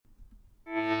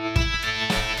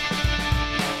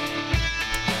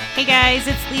Hey guys,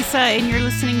 it's Lisa, and you're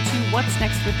listening to What's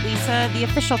Next with Lisa, the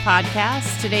official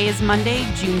podcast. Today is Monday,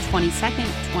 June 22nd,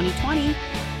 2020.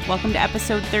 Welcome to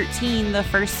episode 13, the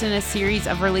first in a series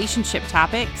of relationship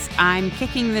topics. I'm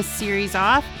kicking this series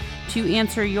off to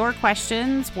answer your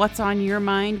questions, what's on your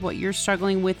mind, what you're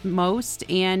struggling with most.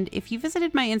 And if you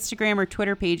visited my Instagram or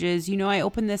Twitter pages, you know I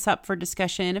opened this up for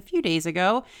discussion a few days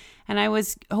ago, and I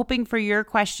was hoping for your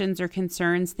questions or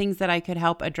concerns, things that I could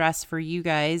help address for you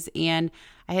guys. And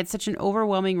I had such an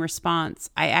overwhelming response.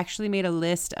 I actually made a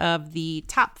list of the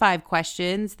top 5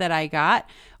 questions that I got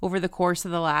over the course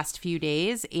of the last few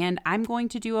days, and I'm going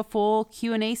to do a full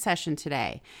Q&A session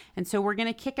today. And so we're going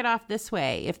to kick it off this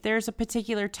way. If there's a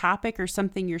particular topic or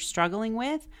something you're struggling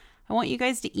with, I want you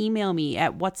guys to email me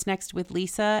at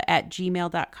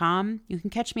whatsnextwithlisa@gmail.com. You can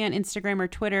catch me on Instagram or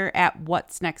Twitter at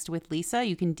whatsnextwithlisa.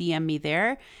 You can DM me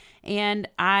there. And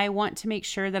I want to make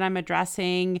sure that I'm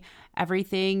addressing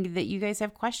everything that you guys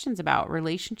have questions about.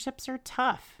 Relationships are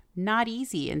tough, not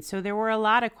easy. And so there were a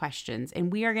lot of questions,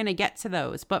 and we are going to get to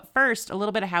those. But first, a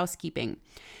little bit of housekeeping.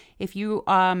 If you,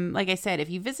 like I said, if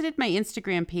you visited my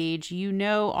Instagram page, you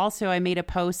know also I made a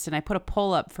post and I put a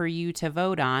poll up for you to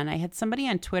vote on. I had somebody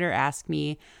on Twitter ask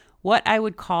me what I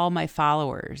would call my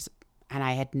followers, and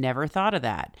I had never thought of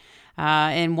that.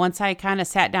 And once I kind of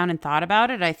sat down and thought about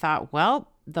it, I thought, well,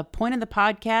 the point of the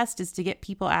podcast is to get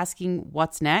people asking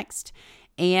what's next.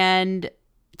 And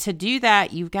to do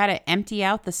that, you've got to empty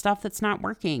out the stuff that's not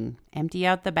working. Empty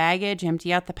out the baggage,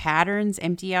 empty out the patterns,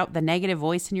 empty out the negative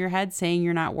voice in your head saying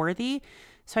you're not worthy.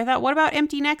 So I thought, what about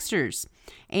empty nexters?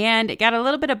 And it got a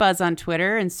little bit of buzz on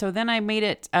Twitter. And so then I made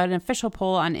it an official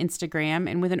poll on Instagram.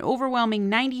 And with an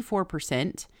overwhelming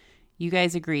 94%, you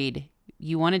guys agreed.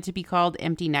 You wanted to be called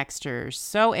empty nexters.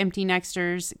 So empty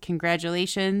nexters,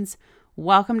 congratulations.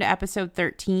 Welcome to episode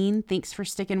 13. Thanks for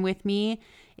sticking with me.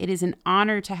 It is an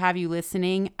honor to have you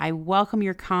listening. I welcome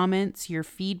your comments, your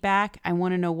feedback. I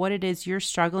want to know what it is you're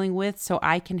struggling with so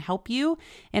I can help you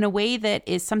in a way that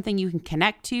is something you can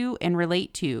connect to and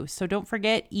relate to. So don't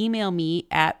forget, email me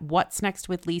at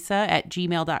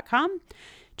whatsnextwithlisa@gmail.com.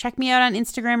 Check me out on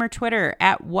Instagram or Twitter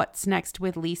at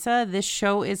whatsnextwithlisa. This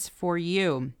show is for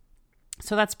you.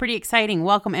 So that's pretty exciting.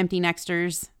 Welcome, empty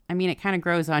nexters. I mean, it kind of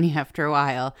grows on you after a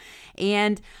while.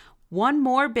 And one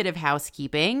more bit of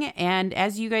housekeeping. And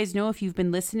as you guys know, if you've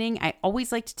been listening, I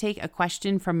always like to take a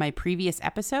question from my previous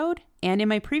episode. And in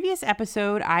my previous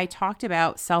episode, I talked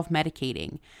about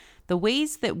self-medicating, the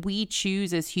ways that we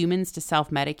choose as humans to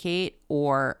self-medicate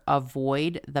or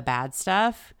avoid the bad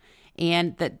stuff,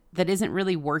 and that isn't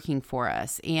really working for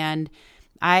us. And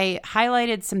I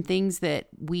highlighted some things that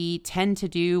we tend to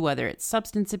do, whether it's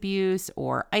substance abuse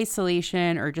or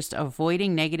isolation or just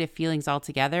avoiding negative feelings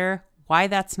altogether, why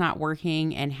that's not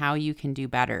working and how you can do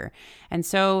better. And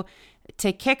so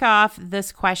to kick off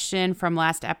this question from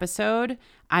last episode,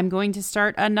 I'm going to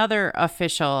start another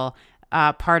official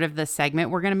part of this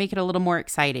segment. We're going to make it a little more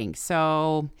exciting.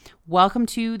 So welcome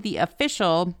to the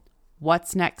official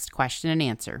What's Next question and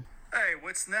answer. Hey,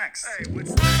 what's next? Hey,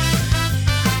 what's next?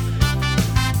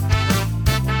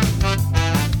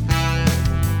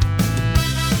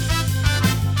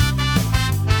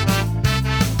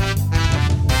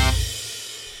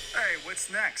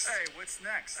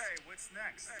 What's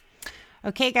next?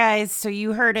 Okay, guys, so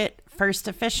you heard it. First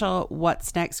official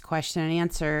What's Next question and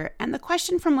answer. And the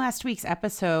question from last week's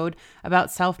episode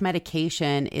about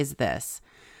self-medication is this.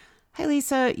 Hi,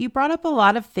 Lisa. You brought up a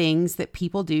lot of things that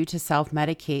people do to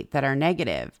self-medicate that are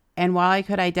negative. And while I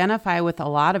could identify with a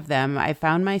lot of them, I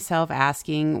found myself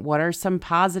asking, what are some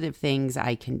positive things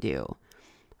I can do?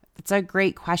 It's a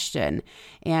great question.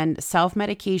 And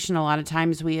self-medication, a lot of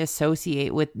times we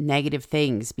associate with negative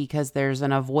things because there's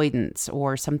an avoidance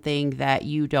or something that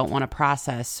you don't want to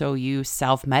process. So you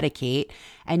self-medicate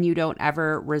and you don't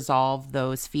ever resolve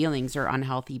those feelings or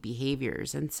unhealthy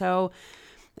behaviors. And so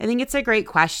I think it's a great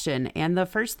question. And the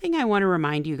first thing I want to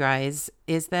remind you guys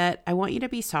is that I want you to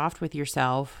be soft with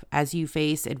yourself as you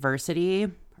face adversity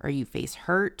or you face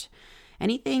hurt.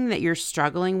 Anything that you're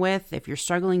struggling with, if you're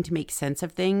struggling to make sense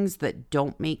of things that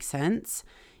don't make sense,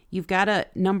 you've got to,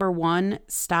 number one,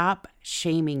 stop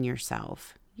shaming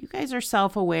yourself. You guys are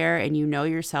self-aware and you know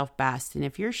yourself best. And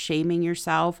if you're shaming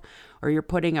yourself or you're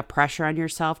putting a pressure on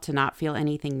yourself to not feel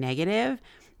anything negative,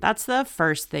 that's the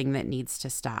first thing that needs to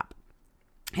stop.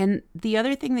 And the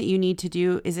other thing that you need to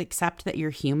do is accept that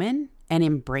you're human and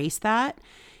embrace that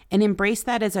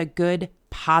as a good,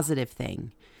 positive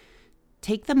thing.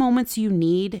 Take the moments you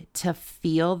need to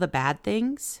feel the bad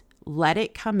things. Let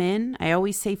it come in. I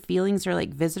always say feelings are like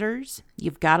visitors.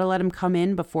 You've got to let them come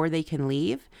in before they can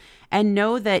leave. And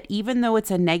know that even though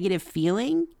it's a negative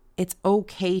feeling, it's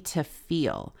okay to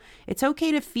feel. It's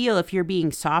okay to feel if you're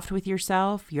being soft with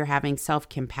yourself, you're having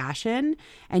self-compassion,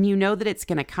 and you know that it's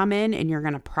going to come in and you're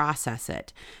going to process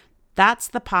it. That's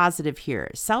the positive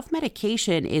here.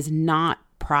 Self-medication is not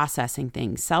processing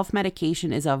things.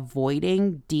 Self-medication is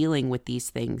avoiding dealing with these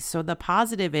things. So the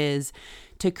positive is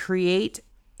to create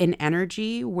an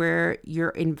energy where you're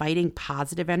inviting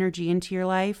positive energy into your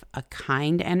life, a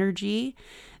kind energy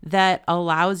that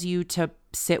allows you to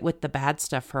sit with the bad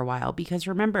stuff for a while. Because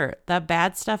remember, the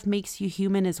bad stuff makes you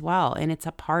human as well, and it's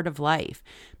a part of life.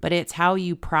 But it's how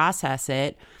you process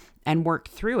it and work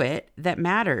through it that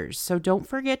matters. So don't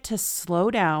forget to slow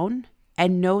down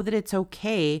and know that it's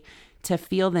okay to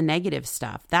feel the negative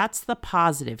stuff. That's the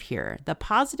positive here. The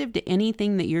positive to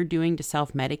anything that you're doing to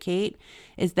self-medicate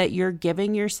is that you're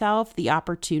giving yourself the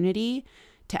opportunity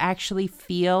to actually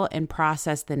feel and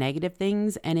process the negative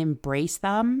things and embrace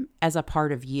them as a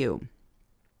part of you.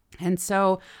 And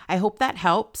so I hope that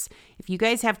helps. If you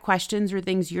guys have questions or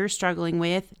things you're struggling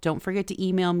with, don't forget to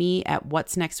email me at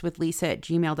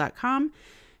whatsnextwithlisa@gmail.com.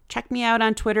 Check me out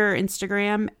on Twitter or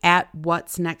Instagram at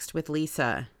What's Next with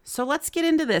Lisa. So let's get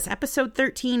into this. Episode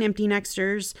 13, Empty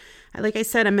Nexters. Like I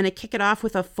said, I'm going to kick it off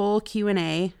with a full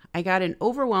Q&A. I got an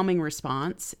overwhelming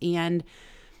response, and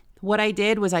what I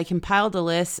did was I compiled a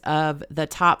list of the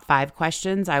top 5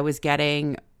 questions I was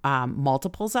getting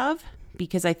multiples of,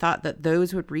 because I thought that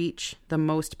those would reach the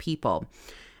most people.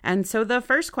 And so the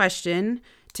first question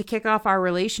to kick off our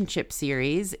relationship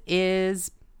series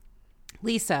is,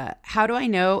 Lisa, how do I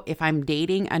know if I'm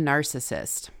dating a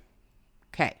narcissist?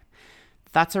 Okay,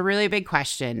 that's a really big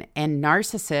question. And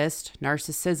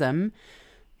narcissism,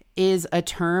 is a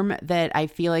term that I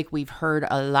feel like we've heard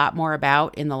a lot more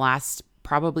about in the last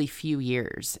probably few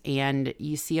years. And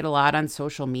you see it a lot on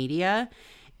social media.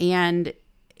 And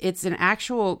it's an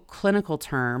actual clinical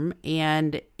term,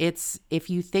 and it's, if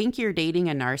you think you're dating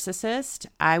a narcissist,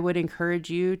 I would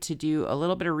encourage you to do a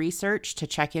little bit of research to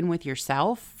check in with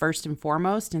yourself first and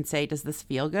foremost and say, does this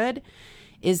feel good?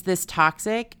 Is this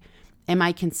toxic? Am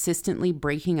I consistently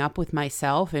breaking up with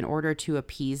myself in order to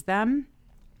appease them?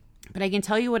 But I can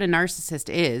tell you what a narcissist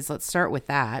is. Let's start with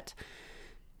that.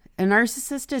 A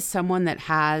narcissist is someone that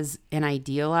has an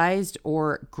idealized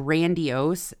or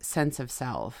grandiose sense of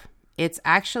self. It's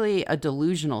actually a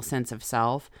delusional sense of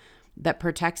self that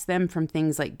protects them from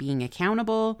things like being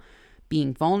accountable,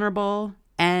 being vulnerable,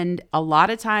 and a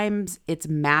lot of times it's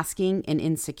masking an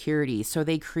insecurity. So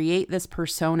they create this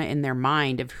persona in their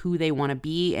mind of who they want to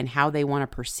be and how they want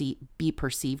to be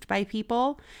perceived by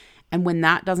people. And when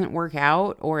that doesn't work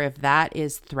out, or if that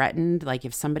is threatened, like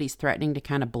if somebody's threatening to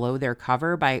kind of blow their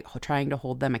cover by trying to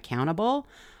hold them accountable,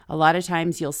 a lot of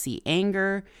times you'll see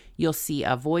anger, you'll see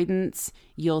avoidance,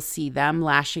 you'll see them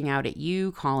lashing out at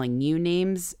you, calling you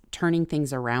names, turning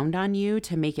things around on you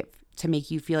to make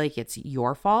you feel like it's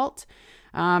your fault.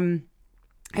 And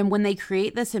when they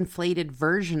create this inflated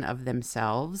version of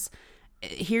themselves,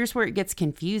 here's where it gets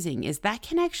confusing, is that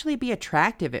can actually be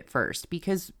attractive at first,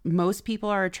 because most people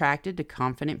are attracted to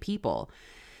confident people.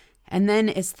 And then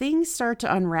as things start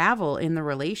to unravel in the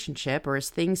relationship, or as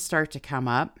things start to come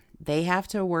up, they have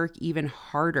to work even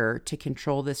harder to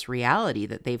control this reality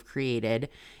that they've created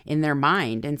in their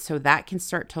mind. And so that can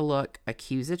start to look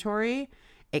accusatory.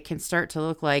 It can start to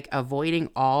look like avoiding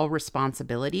all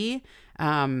responsibility,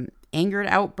 angered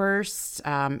outbursts,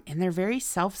 and they're very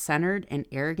self-centered and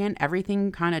arrogant.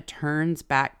 Everything kind of turns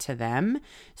back to them.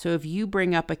 So if you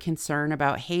bring up a concern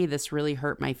about, hey, this really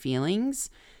hurt my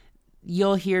feelings,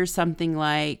 you'll hear something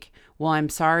like, well, I'm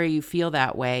sorry you feel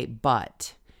that way,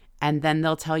 but... And then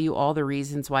they'll tell you all the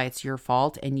reasons why it's your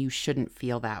fault and you shouldn't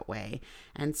feel that way.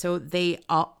 And so they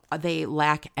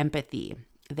lack empathy.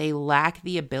 They lack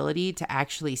the ability to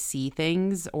actually see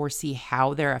things or see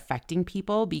how they're affecting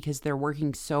people, because they're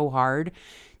working so hard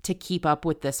to keep up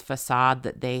with this facade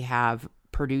that they have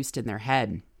produced in their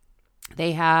head.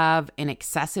 They have an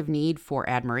excessive need for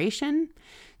admiration.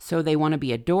 So they want to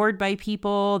be adored by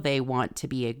people. They want to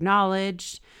be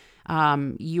acknowledged.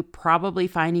 You're probably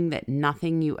finding that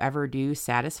nothing you ever do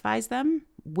satisfies them,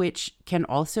 which can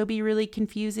also be really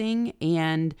confusing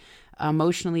and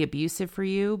emotionally abusive for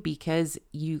you, because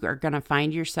you are going to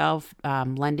find yourself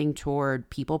lending toward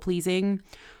people pleasing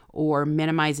or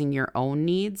minimizing your own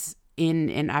needs in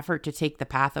an effort to take the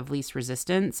path of least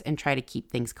resistance and try to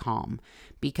keep things calm,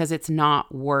 because it's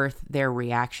not worth their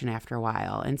reaction after a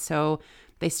while. And so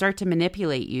they start to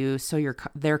manipulate you so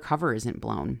their cover isn't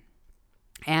blown.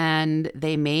 And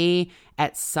they may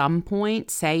at some point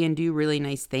say and do really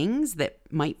nice things that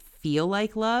might feel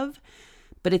like love,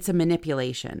 but it's a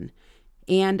manipulation.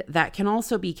 And that can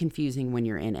also be confusing when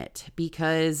you're in it,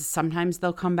 because sometimes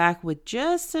they'll come back with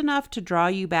just enough to draw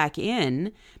you back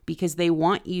in because they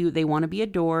want to be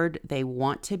adored, they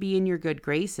want to be in your good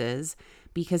graces,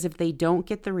 because if they don't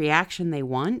get the reaction they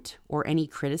want or any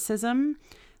criticism,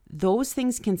 those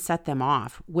things can set them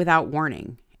off without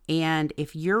warning. And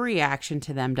if your reaction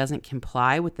to them doesn't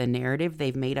comply with the narrative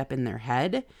they've made up in their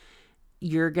head,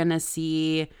 you're going to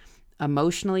see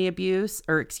emotional abuse.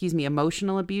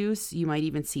 You might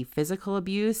even see physical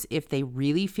abuse if they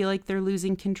really feel like they're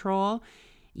losing control.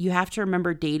 You have to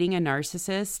remember, dating a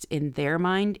narcissist, in their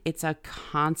mind, it's a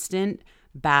constant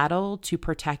battle to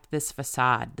protect this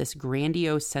facade, this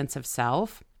grandiose sense of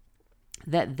self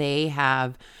that they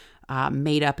have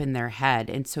made up in their head.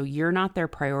 And so you're not their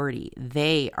priority.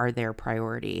 They are their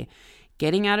priority.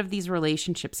 Getting out of these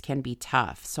relationships can be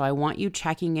tough. So I want you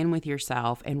checking in with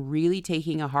yourself and really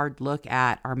taking a hard look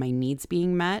at, are my needs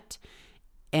being met?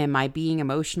 Am I being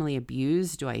emotionally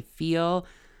abused? Do I feel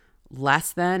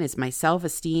less than? Is my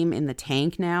self-esteem in the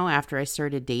tank now after I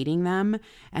started dating them?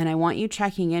 And I want you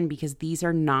checking in, because these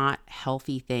are not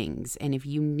healthy things. And if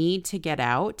you need to get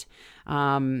out,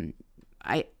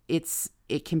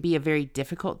 it can be a very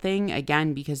difficult thing,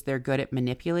 again, because they're good at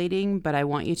manipulating. But I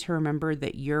want you to remember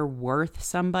that you're worth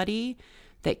somebody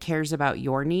that cares about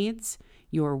your needs.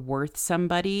 You're worth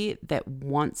somebody that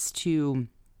wants to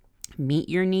meet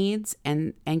your needs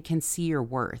and can see your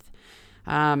worth.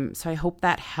 So I hope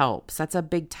that helps. That's a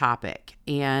big topic.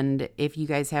 And if you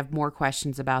guys have more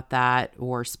questions about that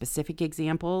or specific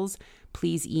examples,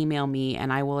 please email me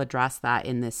and I will address that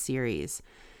in this series.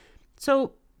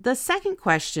 So the second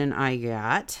question I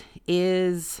got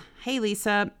is, hey,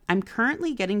 Lisa, I'm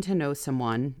currently getting to know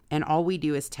someone and all we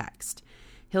do is text.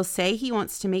 He'll say he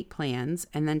wants to make plans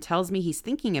and then tells me he's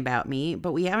thinking about me,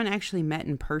 but we haven't actually met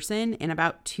in person in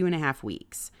about 2.5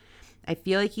 weeks. I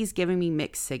feel like he's giving me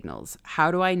mixed signals. How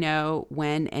do I know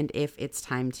when and if it's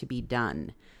time to be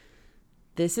done?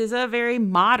 This is a very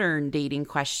modern dating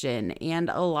question. And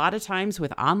a lot of times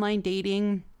with online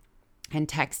dating and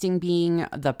texting being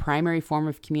the primary form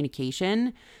of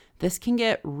communication, this can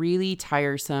get really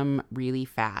tiresome really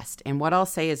fast. And what I'll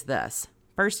say is this.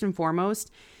 First and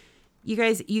foremost, you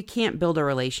guys, you can't build a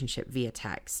relationship via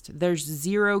text. There's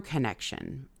zero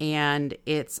connection and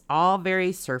it's all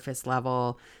very surface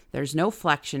level. There's no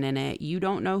flexion in it. You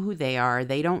don't know who they are.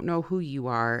 They don't know who you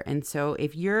are. And so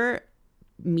if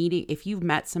you've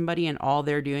met somebody and all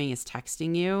they're doing is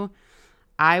texting you,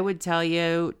 I would tell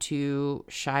you to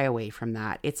shy away from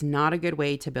that. It's not a good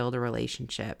way to build a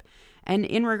relationship. And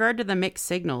in regard to the mixed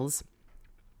signals,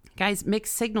 guys,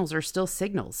 mixed signals are still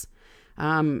signals.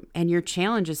 And your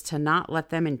challenge is to not let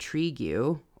them intrigue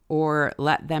you or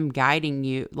let them guide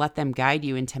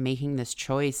you into making this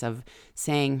choice of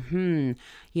saying,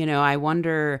 I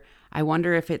wonder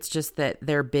if it's just that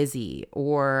they're busy,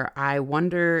 or I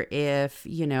wonder if,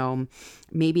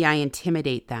 maybe I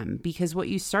intimidate them. Because what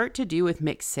you start to do with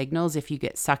mixed signals, if you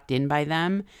get sucked in by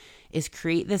them, is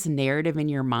create this narrative in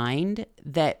your mind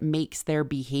that makes their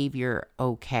behavior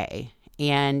okay.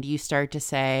 And you start to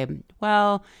say,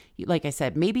 well, like I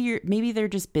said, maybe they're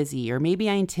just busy, or maybe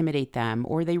I intimidate them,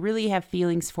 or they really have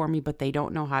feelings for me, but they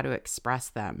don't know how to express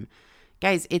them.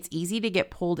 Guys, it's easy to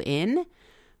get pulled in,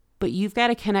 but you've got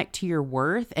to connect to your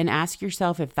worth and ask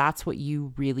yourself if that's what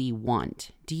you really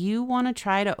want. Do you want to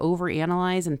try to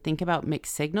overanalyze and think about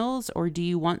mixed signals, or do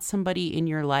you want somebody in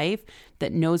your life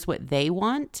that knows what they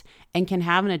want and can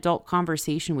have an adult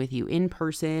conversation with you in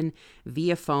person,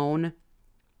 via phone?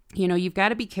 You've got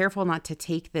to be careful not to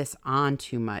take this on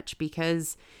too much,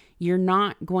 because you're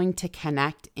not going to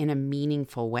connect in a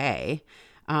meaningful way.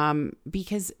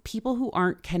 Because people who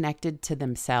aren't connected to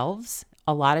themselves,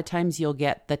 a lot of times you'll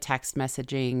get the text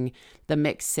messaging, the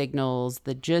mixed signals,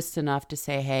 the just enough to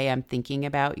say, hey, I'm thinking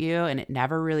about you. And it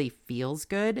never really feels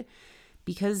good,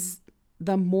 because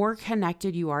the more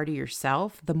connected you are to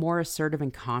yourself, the more assertive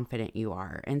and confident you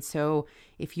are. And so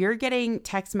if you're getting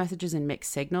text messages and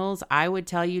mixed signals, I would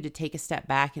tell you to take a step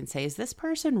back and say, is this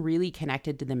person really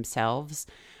connected to themselves?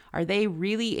 Are they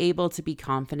really able to be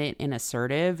confident and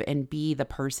assertive and be the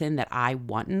person that I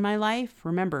want in my life?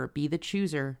 Remember, be the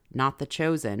chooser, not the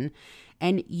chosen.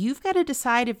 And you've got to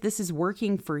decide if this is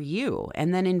working for you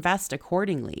and then invest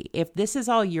accordingly. If this is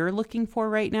all you're looking for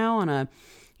right now on a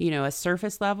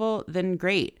surface level, then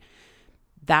great.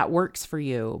 That works for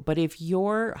you. But if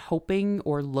you're hoping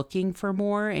or looking for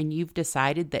more and you've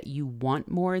decided that you want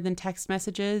more than text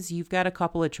messages, you've got a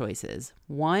couple of choices.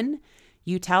 One,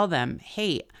 you tell them,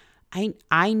 hey,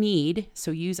 I need, so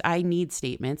use I need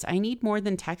statements. I need more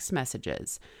than text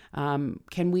messages.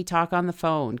 Can we talk on the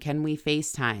phone? Can we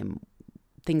FaceTime?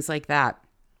 Things like that.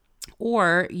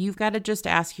 Or you've got to just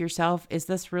ask yourself, is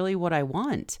this really what I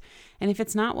want? And if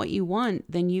it's not what you want,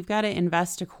 then you've got to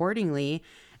invest accordingly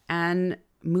and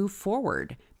move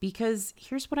forward. Because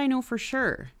here's what I know for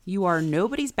sure. You are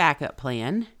nobody's backup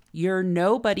plan. You're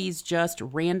nobody's just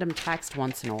random text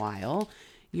once in a while.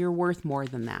 You're worth more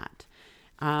than that.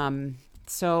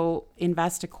 So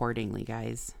invest accordingly,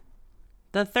 guys.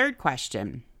 The third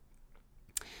question.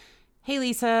 Hey,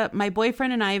 Lisa, my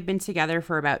boyfriend and I have been together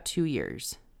for about 2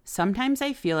 years. Sometimes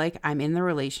I feel like I'm in the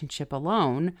relationship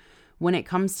alone when it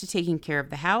comes to taking care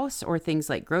of the house or things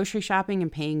like grocery shopping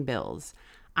and paying bills.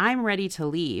 I'm ready to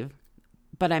leave,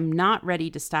 but I'm not ready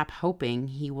to stop hoping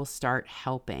he will start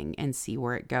helping and see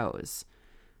where it goes.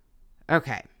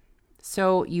 Okay,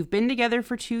 so you've been together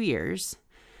for 2 years.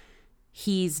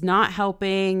 He's not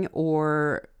helping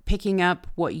or picking up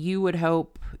what you would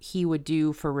hope he would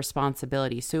do for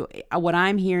responsibility. So what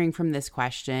I'm hearing from this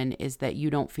question is that you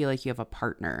don't feel like you have a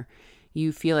partner.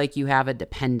 You feel like you have a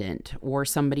dependent or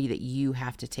somebody that you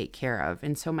have to take care of.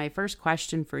 And so my first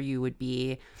question for you would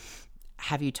be,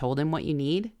 have you told him what you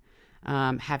need?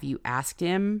 Have you asked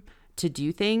him to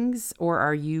do things, or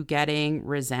are you getting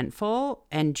resentful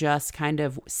and just kind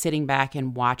of sitting back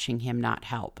and watching him not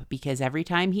help? Because every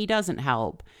time he doesn't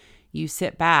help, you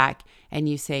sit back and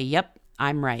you say, yep,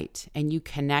 I'm right. And you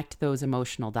connect those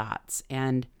emotional dots.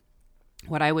 And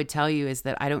what I would tell you is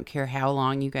that I don't care how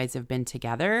long you guys have been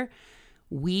together.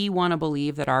 We want to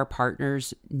believe that our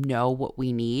partners know what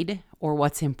we need or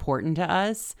what's important to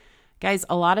us. Guys,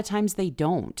 a lot of times they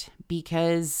don't,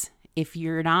 because if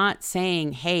you're not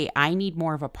saying, hey, I need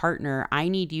more of a partner, I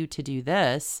need you to do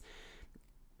this,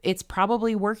 it's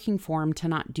probably working for him to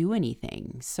not do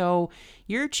anything. So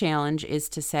your challenge is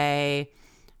to say,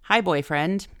 hi,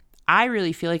 boyfriend, I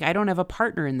really feel like I don't have a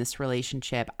partner in this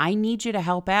relationship. I need you to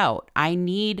help out. I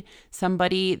need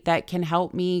somebody that can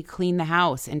help me clean the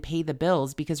house and pay the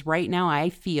bills, because right now I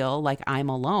feel like I'm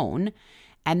alone.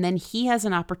 And then he has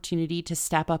an opportunity to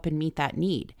step up and meet that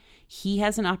need. He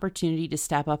has an opportunity to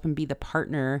step up and be the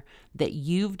partner that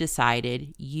you've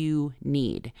decided you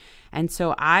need. And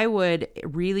so I would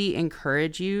really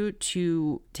encourage you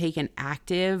to take an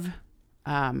active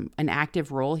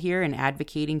role here in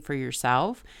advocating for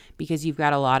yourself, because you've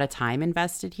got a lot of time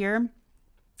invested here,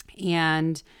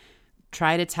 and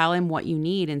try to tell him what you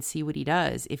need and see what he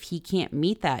does. If he can't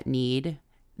meet that need,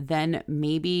 then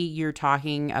maybe you're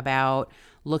talking about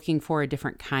looking for a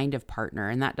different kind of partner.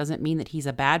 And that doesn't mean that he's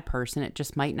a bad person. It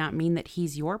just might not mean that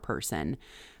he's your person.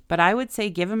 But I would say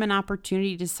give him an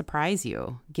opportunity to surprise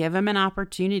you. Give him an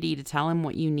opportunity to tell him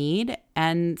what you need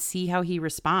and see how he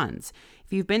responds.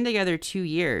 If you've been together 2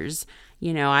 years,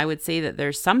 I would say that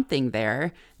there's something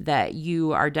there that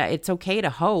you are, it's okay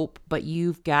to hope, but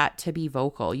you've got to be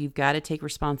vocal. You've got to take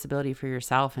responsibility for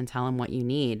yourself and tell him what you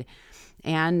need.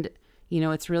 And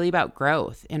it's really about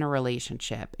growth in a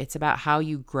relationship. It's about how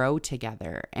you grow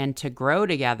together. And to grow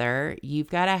together, you've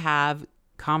got to have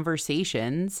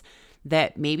conversations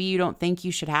that maybe you don't think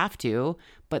you should have to,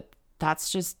 but that's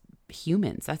just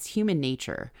humans. That's human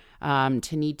nature,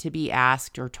 to need to be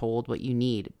asked or told what you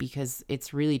need, because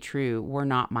it's really true. We're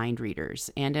not mind readers.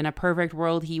 And in a perfect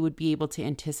world, he would be able to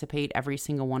anticipate every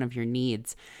single one of your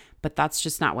needs, but that's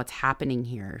just not what's happening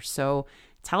here. So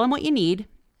tell him what you need.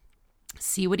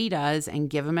 See what he does and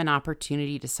give him an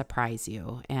opportunity to surprise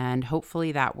you. And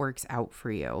hopefully that works out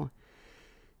for you.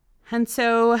 And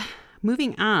so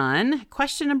moving on,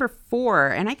 question number 4.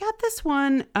 And I got this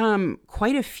one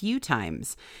quite a few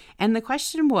times. And the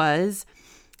question was,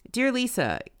 Dear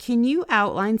Lisa, can you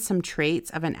outline some traits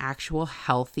of an actual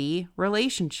healthy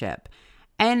relationship?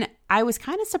 And I was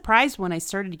kind of surprised when I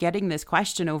started getting this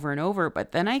question over and over.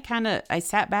 But then I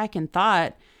sat back and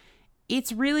thought,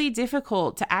 it's really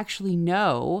difficult to actually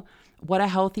know what a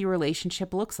healthy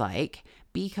relationship looks like,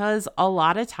 because a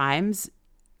lot of times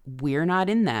we're not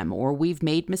in them, or we've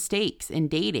made mistakes in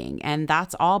dating, and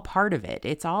that's all part of it.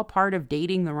 It's all part of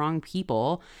dating the wrong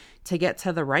people to get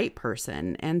to the right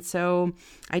person. And so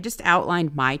I just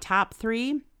outlined my top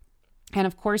 3. And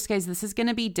of course, guys, this is going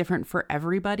to be different for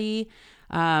everybody.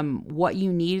 What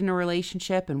you need in a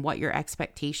relationship and what your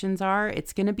expectations are,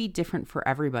 it's going to be different for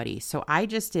everybody. So I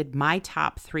just did my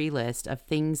top 3 list of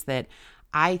things that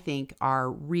I think are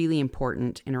really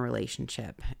important in a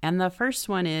relationship. And the first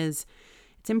one is,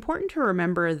 it's important to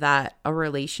remember that a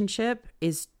relationship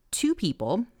is 2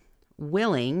 people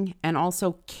willing and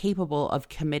also capable of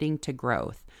committing to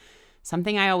growth.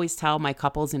 Something I always tell my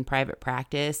couples in private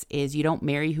practice is you don't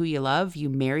marry who you love, you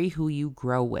marry who you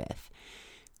grow with.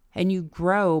 And you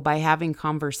grow by having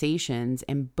conversations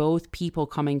and both people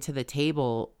coming to the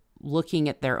table looking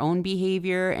at their own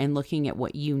behavior and looking at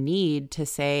what you need to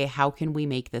say, how can we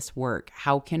make this work?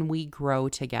 How can we grow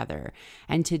together?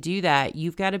 And to do that,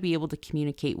 you've got to be able to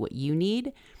communicate what you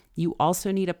need. You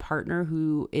also need a partner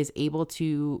who is able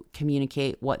to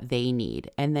communicate what they need.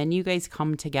 And then you guys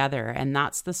come together, and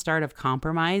that's the start of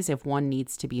compromise if one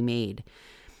needs to be made.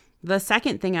 The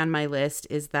second thing on my list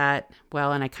is that,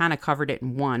 well, and I kind of covered it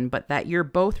in one, but that you're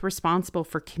both responsible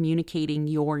for communicating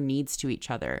your needs to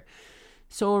each other.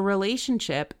 So a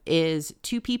relationship is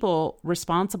two people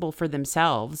responsible for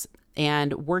themselves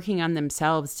and working on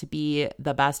themselves to be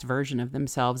the best version of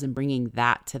themselves and bringing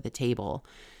that to the table.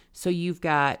 So you've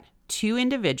got two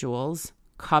individuals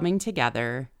coming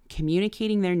together,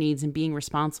 communicating their needs and being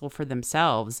responsible for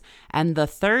themselves. And the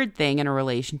third thing in a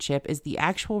relationship is the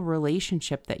actual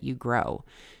relationship that you grow.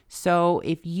 So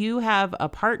if you have a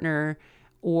partner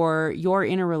or you're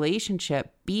in a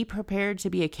relationship, be prepared to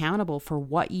be accountable for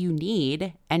what you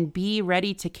need and be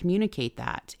ready to communicate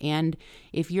that. And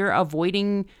if you're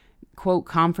avoiding quote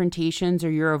confrontations or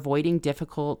you're avoiding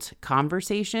difficult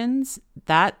conversations,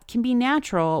 that can be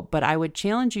natural, but I would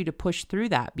challenge you to push through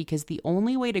that, because the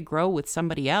only way to grow with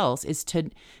somebody else is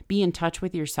to be in touch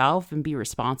with yourself and be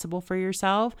responsible for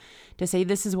yourself, to say,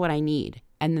 this is what I need.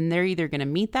 And then they're either going to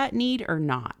meet that need or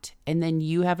not. And then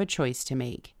you have a choice to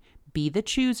make. Be the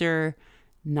chooser,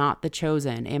 not the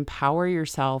chosen. Empower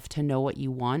yourself to know what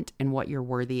you want and what you're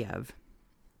worthy of.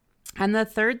 And the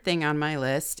third thing on my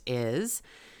list is,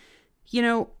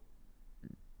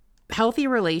 healthy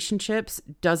relationships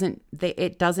doesn't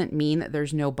mean that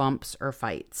there's no bumps or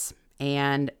fights.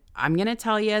 And I'm going to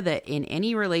tell you that in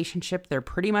any relationship, they're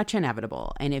pretty much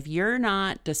inevitable. And if you're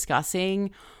not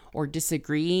discussing or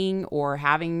disagreeing or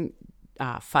having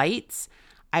fights,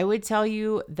 I would tell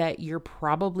you that you're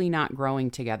probably not growing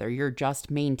together. You're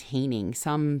just maintaining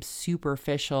some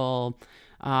superficial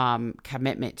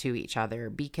commitment to each other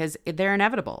because they're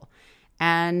inevitable.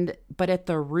 But at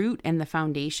the root and the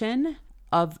foundation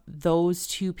of those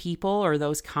two people or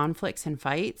those conflicts and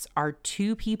fights are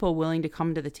two people willing to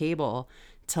come to the table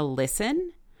to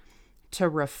listen, to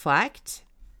reflect,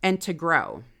 and to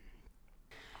grow.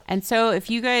 And so if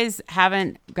you guys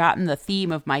haven't gotten the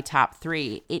theme of my top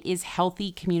 3, it is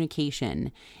healthy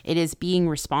communication. It is being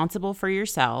responsible for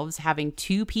yourselves, having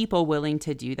two people willing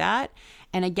to do that.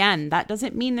 And again, that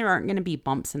doesn't mean there aren't going to be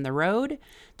bumps in the road.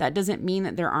 That doesn't mean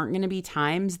that there aren't going to be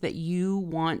times that you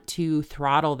want to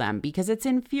throttle them, because it's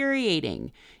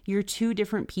infuriating. You're two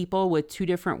different people with two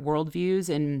different worldviews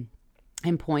and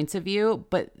points of view,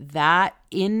 but that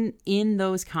in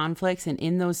those conflicts and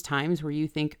in those times where you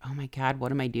think, oh my God,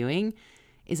 what am I doing,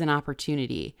 is an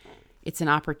opportunity. It's an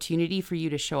opportunity for you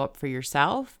to show up for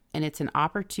yourself, and it's an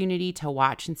opportunity to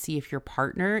watch and see if your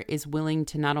partner is willing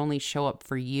to not only show up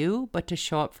for you, but to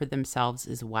show up for themselves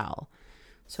as well.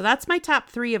 So that's my top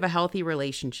 3 of a healthy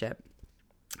relationship.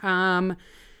 And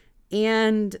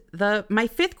my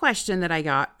 5th question that I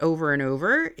got over and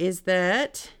over is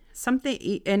that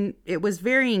something, and it was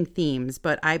varying themes,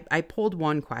 but I pulled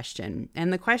one question,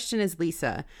 and the question is,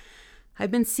 Lisa, I've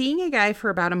been seeing a guy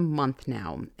for about a month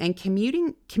now, and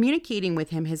communicating with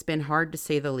him has been hard to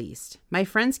say the least. My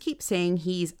friends keep saying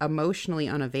he's emotionally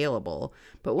unavailable,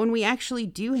 but when we actually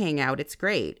do hang out, it's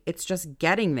great. It's just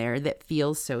getting there that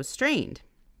feels so strained.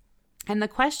 And the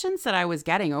questions that I was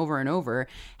getting over and over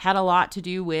had a lot to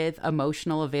do with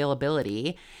emotional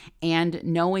availability and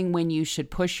knowing when you should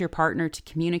push your partner to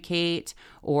communicate,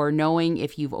 or knowing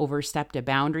if you've overstepped a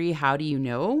boundary. How do you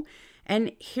know?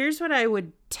 And here's what I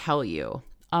would tell you.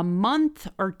 A month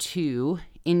or 2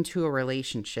 into a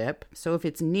relationship, so if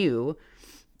it's new,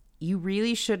 you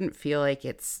really shouldn't feel like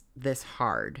it's this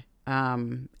hard.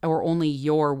 Or only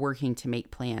you're working to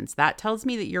make plans. That tells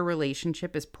me that your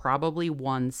relationship is probably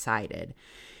one-sided.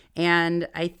 And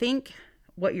I think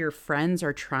what your friends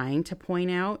are trying to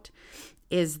point out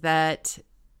is that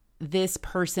this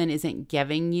person isn't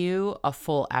giving you a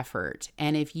full effort.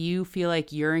 And if you feel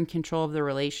like you're in control of the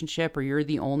relationship or you're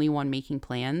the only one making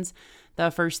plans,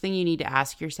 the first thing you need to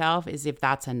ask yourself is if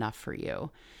that's enough for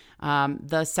you.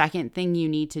 The second thing you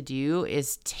need to do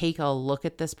is take a look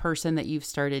at this person that you've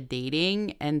started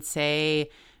dating and say,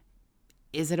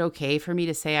 is it okay for me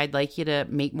to say I'd like you to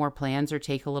make more plans or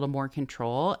take a little more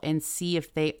control, and see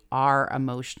if they are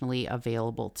emotionally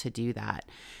available to do that.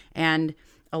 And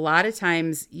a lot of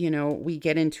times, we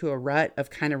get into a rut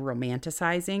of kind of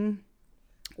romanticizing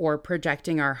or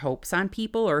projecting our hopes on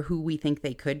people or who we think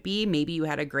they could be. Maybe you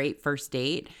had a great first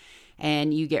date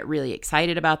and you get really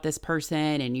excited about this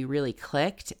person and you really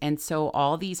clicked. And so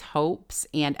all these hopes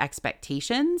and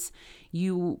expectations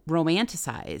you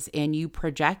romanticize and you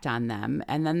project on them,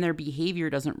 and then their behavior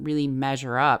doesn't really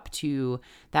measure up to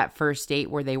that first date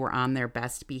where they were on their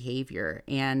best behavior.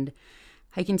 And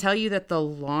I can tell you that the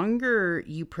longer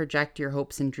you project your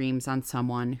hopes and dreams on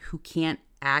someone who can't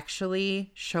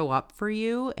actually show up for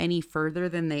you any further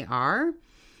than they are,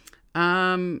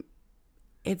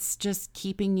 it's just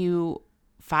keeping you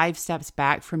 5 steps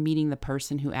back from meeting the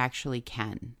person who actually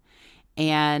can.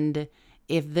 And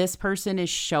if this person is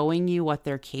showing you what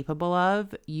they're capable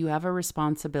of, you have a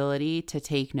responsibility to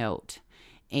take note.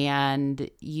 And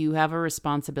you have a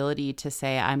responsibility to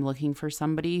say, I'm looking for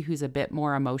somebody who's a bit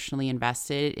more emotionally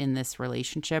invested in this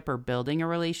relationship or building a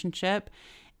relationship.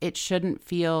 It shouldn't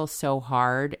feel so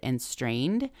hard and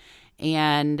strained.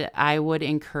 And I would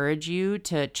encourage you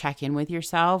to check in with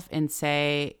yourself and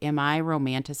say, am I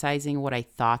romanticizing what I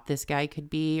thought this guy could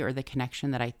be or the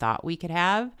connection that I thought we could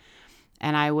have?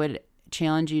 And I would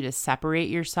challenge you to separate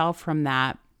yourself from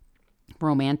that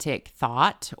romantic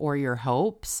thought or your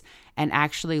hopes and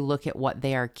actually look at what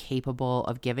they are capable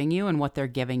of giving you and what they're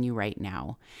giving you right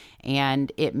now.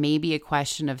 And it may be a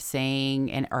question of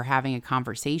saying or having a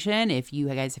conversation if you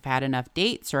guys have had enough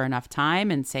dates or enough time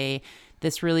and say,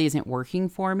 this really isn't working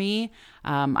for me.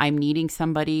 I'm needing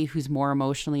somebody who's more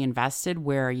emotionally invested.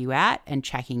 Where are you at? And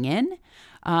checking in.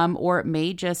 Or it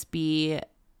may just be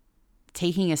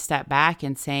taking a step back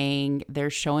and saying, they're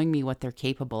showing me what they're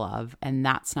capable of, and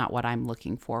that's not what I'm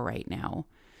looking for right now.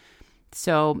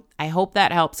 So I hope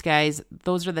that helps, guys.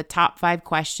 Those are the top 5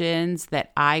 questions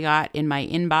that I got in my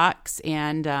inbox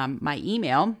and my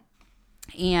email.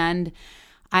 And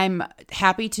I'm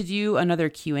happy to do another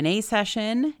Q&A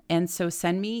session. And so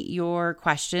send me your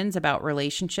questions about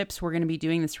relationships. We're going to be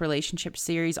doing this relationship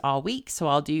series all week. So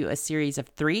I'll do a series of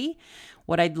 3.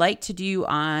 What I'd like to do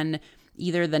on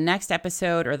either the next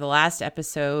episode or the last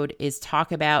episode is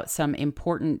talk about some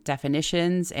important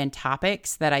definitions and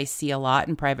topics that I see a lot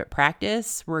in private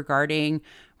practice regarding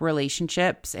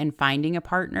relationships and finding a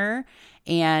partner.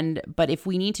 But if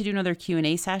we need to do another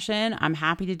Q&A session, I'm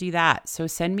happy to do that. So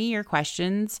send me your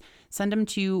questions. Send them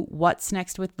to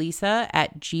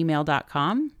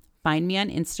whatsnextwithlisa@gmail.com. Find me on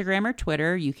Instagram or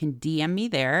Twitter. You can DM me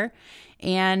there.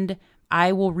 And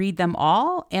I will read them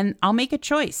all and I'll make a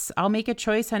choice. I'll make a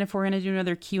choice on if we're going to do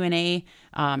another Q&A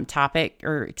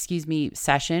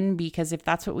session, because if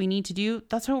that's what we need to do,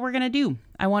 that's what we're going to do.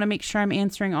 I want to make sure I'm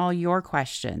answering all your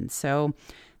questions. So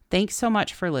thanks so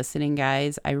much for listening,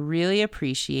 guys. I really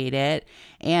appreciate it.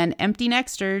 And empty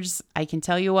nexters, I can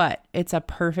tell you what, it's a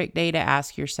perfect day to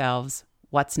ask yourselves,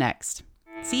 what's next?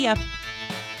 See ya.